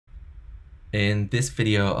In this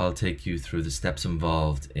video, I'll take you through the steps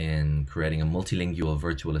involved in creating a multilingual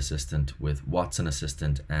virtual assistant with Watson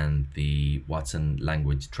Assistant and the Watson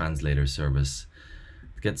Language Translator service.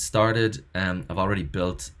 To get started, I've already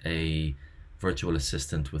built a virtual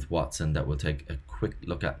assistant with Watson that we'll take a quick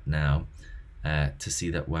look at now to see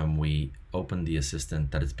that when we open the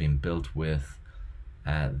assistant that it's been built with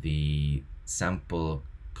the sample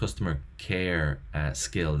customer care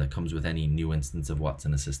skill that comes with any new instance of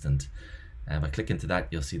Watson Assistant. If I click into that,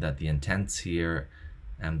 you'll see that the intents here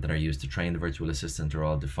that are used to train the virtual assistant are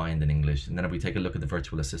all defined in English. And then if we take a look at the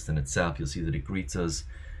virtual assistant itself, you'll see that it greets us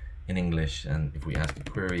in English. And if we ask a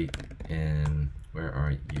query in "where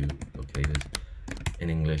are you located" in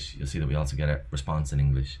English, you'll see that we also get a response in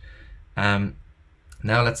English. Now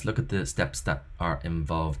let's look at the steps that are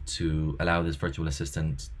involved to allow this virtual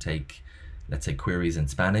assistant to take, let's say, queries in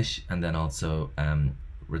Spanish, and then also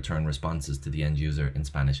return responses to the end user in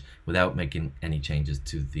Spanish without making any changes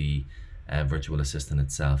to the virtual assistant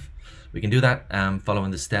itself. We can do that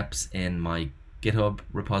following the steps in my GitHub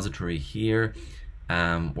repository here,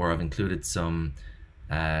 where I've included some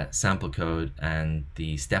sample code and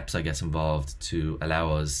the steps, I guess, involved to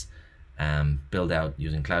allow us build out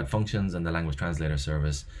using cloud functions and the language translator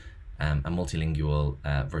service a multilingual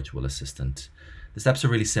virtual assistant. The steps are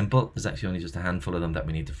really simple. There's actually only just a handful of them that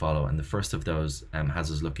we need to follow, and the first of those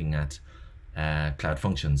has us looking at cloud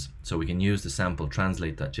functions. So we can use the sample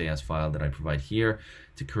translate.js file that I provide here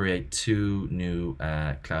to create two new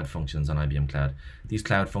cloud functions on IBM Cloud. These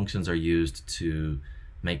cloud functions are used to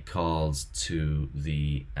make calls to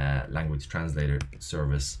the language translator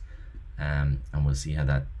service, and we'll see how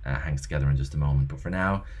that hangs together in just a moment. But for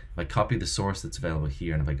now, if I copy the source that's available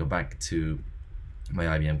here, and if I go back to my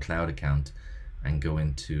IBM Cloud account and go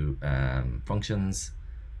into functions,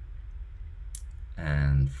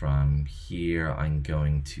 and from here I'm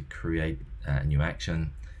going to create a new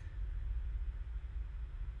action.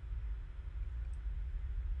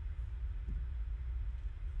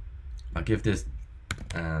 I'll give this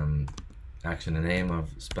action a name of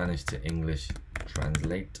Spanish to English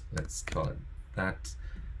translate. Let's call it that,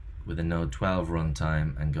 with a node 12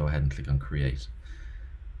 runtime, and go ahead and click on create.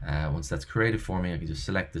 Once that's created for me, I can just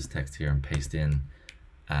select this text here and paste in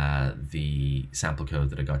the sample code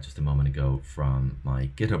that I got just a moment ago from my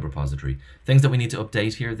GitHub repository. Things that we need to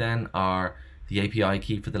update here then are the API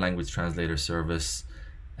key for the language translator service,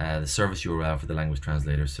 the service URL for the language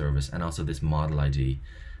translator service, and also this model ID.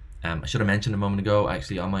 I should have mentioned a moment ago,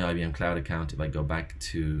 actually, on my IBM Cloud account, if I go back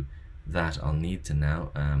to that, I'll need to now,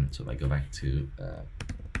 so if I go back to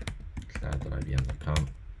cloud.ibm.com,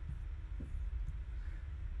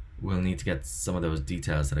 we'll need to get some of those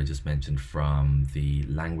details that I just mentioned from the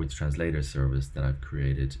language translator service that I've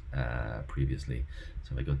created previously.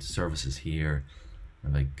 So if I go to services here,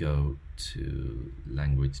 and I go to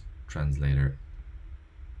language translator,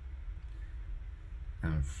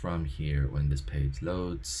 and from here, when this page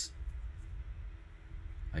loads,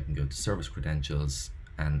 I can go to service credentials,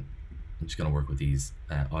 and I'm just going to work with these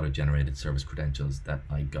auto-generated service credentials that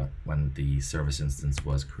I got when the service instance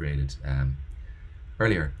was created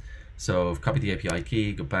earlier. So I've copied the API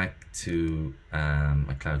key, go back to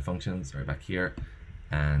my cloud functions, right back here,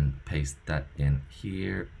 and paste that in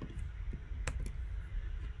here.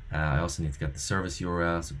 I also need to get the service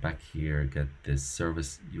URL, so back here, get this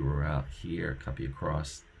service URL here, copy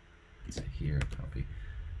across, so here, copy,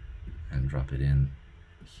 and drop it in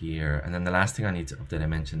here. And then the last thing I need to update, I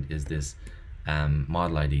mentioned, is this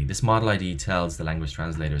model ID. This model ID tells the language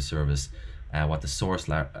translator service what the source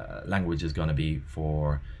language is going to be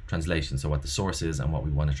for translation, so what the source is and what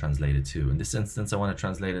we want to translate it to. In this instance, I want to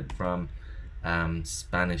translate it from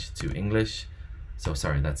Spanish to English. So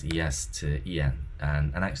sorry, that's ES to EN.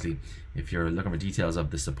 And actually, if you're looking for details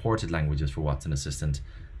of the supported languages for Watson Assistant,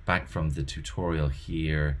 back from the tutorial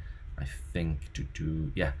here, I think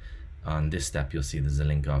yeah, on this step you'll see there's a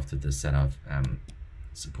link off to the set of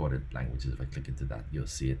supported languages. If I click into that, you'll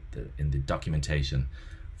see it in the documentation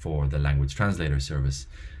for the language translator service.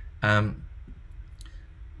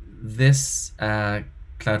 This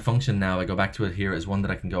cloud function, now I go back to it here, is one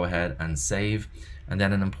that I can go ahead and save. And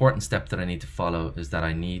then an important step that I need to follow is that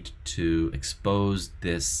I need to expose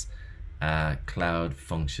this cloud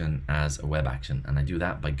function as a web action. And I do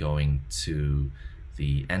that by going to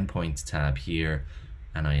the endpoints tab here,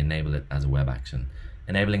 and I enable it as a web action.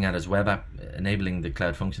 Enabling the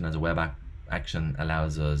cloud function as a web action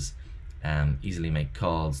allows us easily make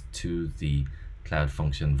calls to the cloud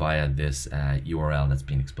function via this URL that's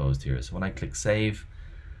been exposed here. So when I click save,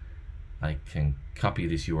 I can copy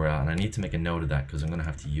this URL, and I need to make a note of that because I'm going to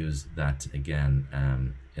have to use that again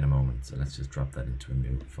in a moment. So let's just drop that into a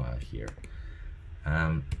new file here.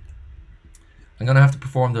 I'm going to have to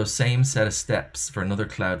perform those same set of steps for another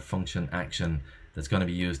Cloud Function action that's going to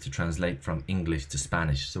be used to translate from English to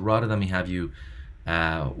Spanish. So rather than me have you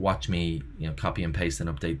watch me copy and paste and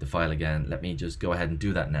update the file again, let me just go ahead and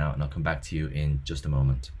do that now, and I'll come back to you in just a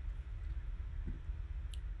moment.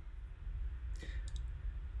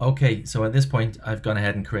 Okay, so at this point I've gone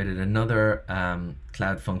ahead and created another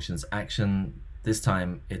Cloud Functions action. This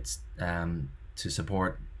time it's to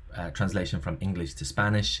support translation from English to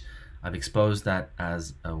Spanish. I've exposed that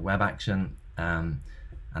as a web action, and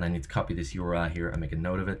I need to copy this URL here and make a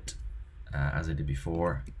note of it as I did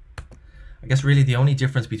before. I guess really the only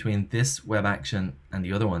difference between this web action and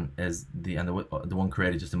the other one is the one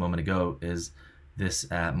created just a moment ago is this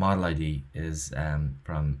model ID is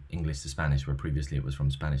from English to Spanish, where previously it was from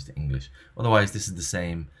Spanish to English. Otherwise, this is the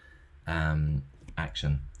same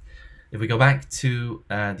action. If we go back to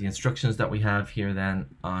the instructions that we have here then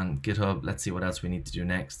on GitHub, let's see what else we need to do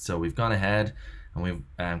next. So we've gone ahead and we've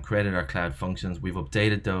created our Cloud Functions. We've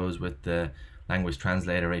updated those with the Language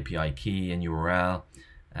Translator API key and URL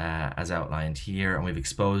as outlined here, and we've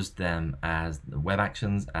exposed them as the web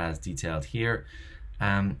actions as detailed here.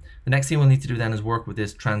 The next thing we'll need to do then is work with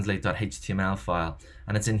this translate.html file,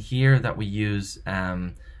 and it's in here that we use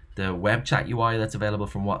the web chat UI that's available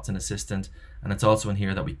from Watson Assistant, and it's also in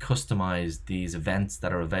here that we customize these events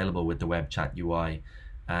that are available with the web chat UI,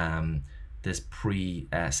 this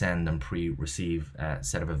pre-send and pre-receive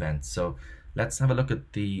set of events. So let's have a look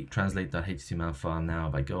at the translate.html file now.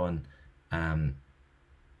 If I go and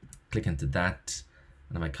click into that,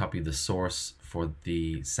 and if I copy the source for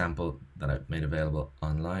the sample that I've made available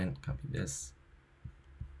online, copy this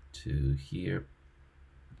to here,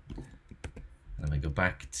 and if I go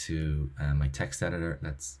back to my text editor,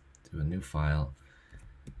 let's do a new file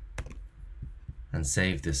and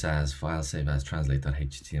save this as file save as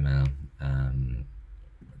translate.html. Where do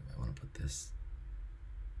I want to put this?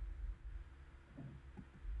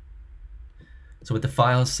 So with the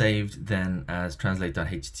file saved then as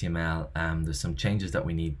translate.html, there's some changes that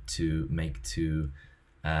we need to make to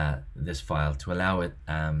this file to allow it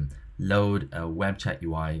load a web chat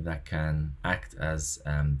UI that can act as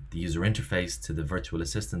the user interface to the virtual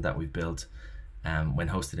assistant that we've built when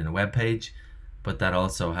hosted in a web page, but that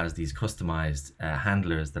also has these customized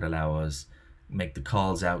handlers that allow us make the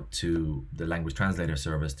calls out to the language translator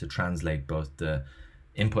service to translate both the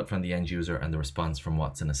input from the end user and the response from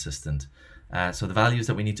Watson Assistant. So the values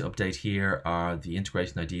that we need to update here are the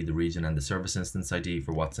integration ID, the region, and the service instance ID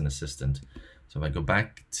for Watson Assistant. So if I go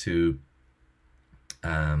back to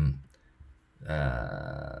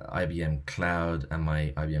IBM Cloud and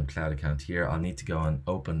my IBM Cloud account here, I'll need to go and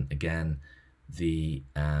open again the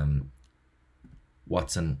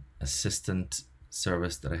Watson Assistant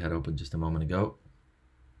service that I had opened just a moment ago.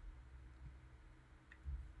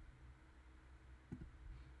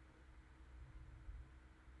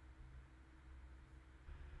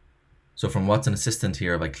 So from Watson Assistant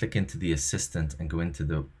here, if I click into the Assistant and go into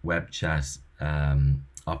the web chat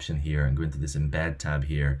option here and go into this embed tab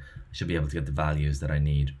here, I should be able to get the values that I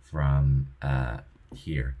need from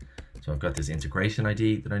here. So I've got this integration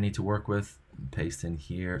ID that I need to work with, paste in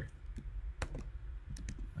here.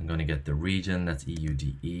 I'm going to get the region, that's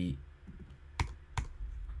EUDE, EU-DE,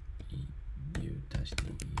 get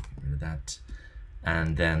rid of that.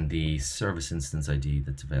 And then the service instance ID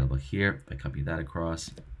that's available here, if I copy that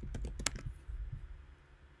across,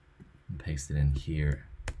 and paste it in here,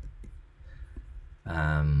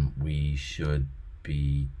 we should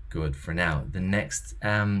be good for now. The next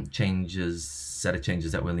set of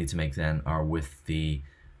changes that we'll need to make then are with the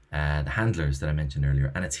handlers that I mentioned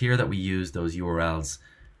earlier, and it's here that we use those URLs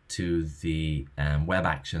to the web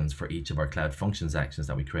actions for each of our Cloud Functions actions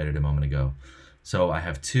that we created a moment ago. So I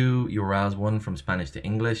have two URLs, one from Spanish to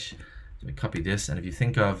English. So we copy this, and if you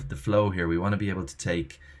think of the flow here, we want to be able to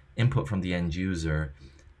take input from the end user,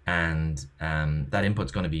 and that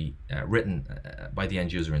input's going to be written by the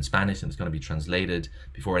end user in Spanish, and it's going to be translated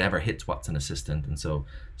before it ever hits Watson Assistant. And so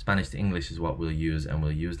Spanish to English is what we'll use, and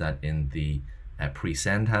we'll use that in the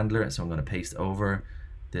pre-send handler. So I'm going to paste over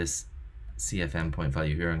this CFM point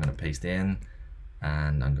value here. I'm going to paste in,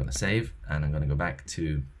 and I'm going to save, and I'm going to go back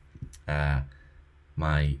to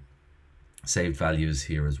my saved values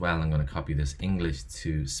here as well. I'm going to copy this English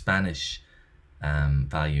to Spanish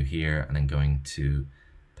value here, and I'm going to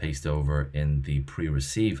paste over in the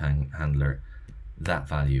pre-receive handler that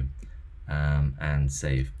value and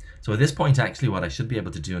save. So at this point, actually what I should be able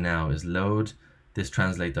to do now is load this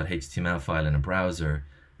translate.html file in a browser,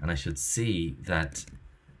 and I should see that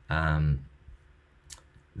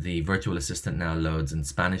the virtual assistant now loads in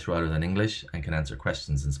Spanish rather than English and can answer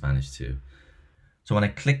questions in Spanish too. So when I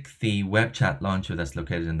click the web chat launcher that's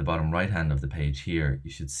located in the bottom right hand of the page here,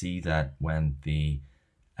 you should see that when the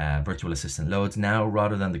virtual assistant loads now,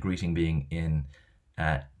 rather than the greeting being in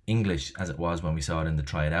English as it was when we saw it in the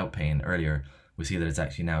try it out pane earlier, we see that it's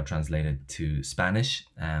actually now translated to Spanish,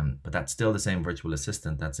 but that's still the same virtual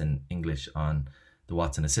assistant that's in English on the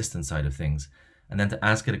Watson Assistant side of things. And then to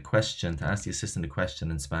ask it a question, to ask the assistant a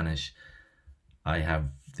question in Spanish, I have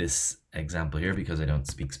this example here because I don't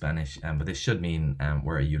speak Spanish, but this should mean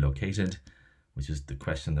where are you located, which is the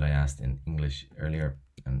question that I asked in English earlier,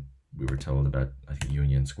 and we were told about, I think,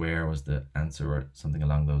 Union Square was the answer or something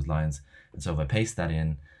along those lines. And so if I paste that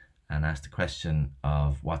in and ask the question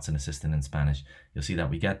of Watson Assistant in Spanish, you'll see that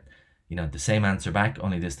we get, the same answer back,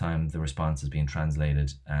 only this time the response is being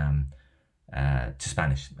translated to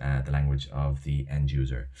Spanish, the language of the end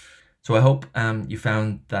user. So I hope you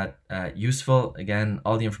found that useful. Again,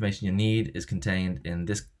 all the information you need is contained in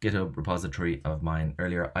this GitHub repository of mine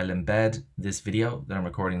earlier. I'll embed this video that I'm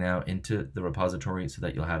recording now into the repository so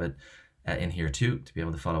that you'll have it in here too to be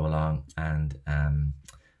able to follow along. And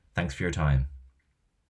thanks for your time.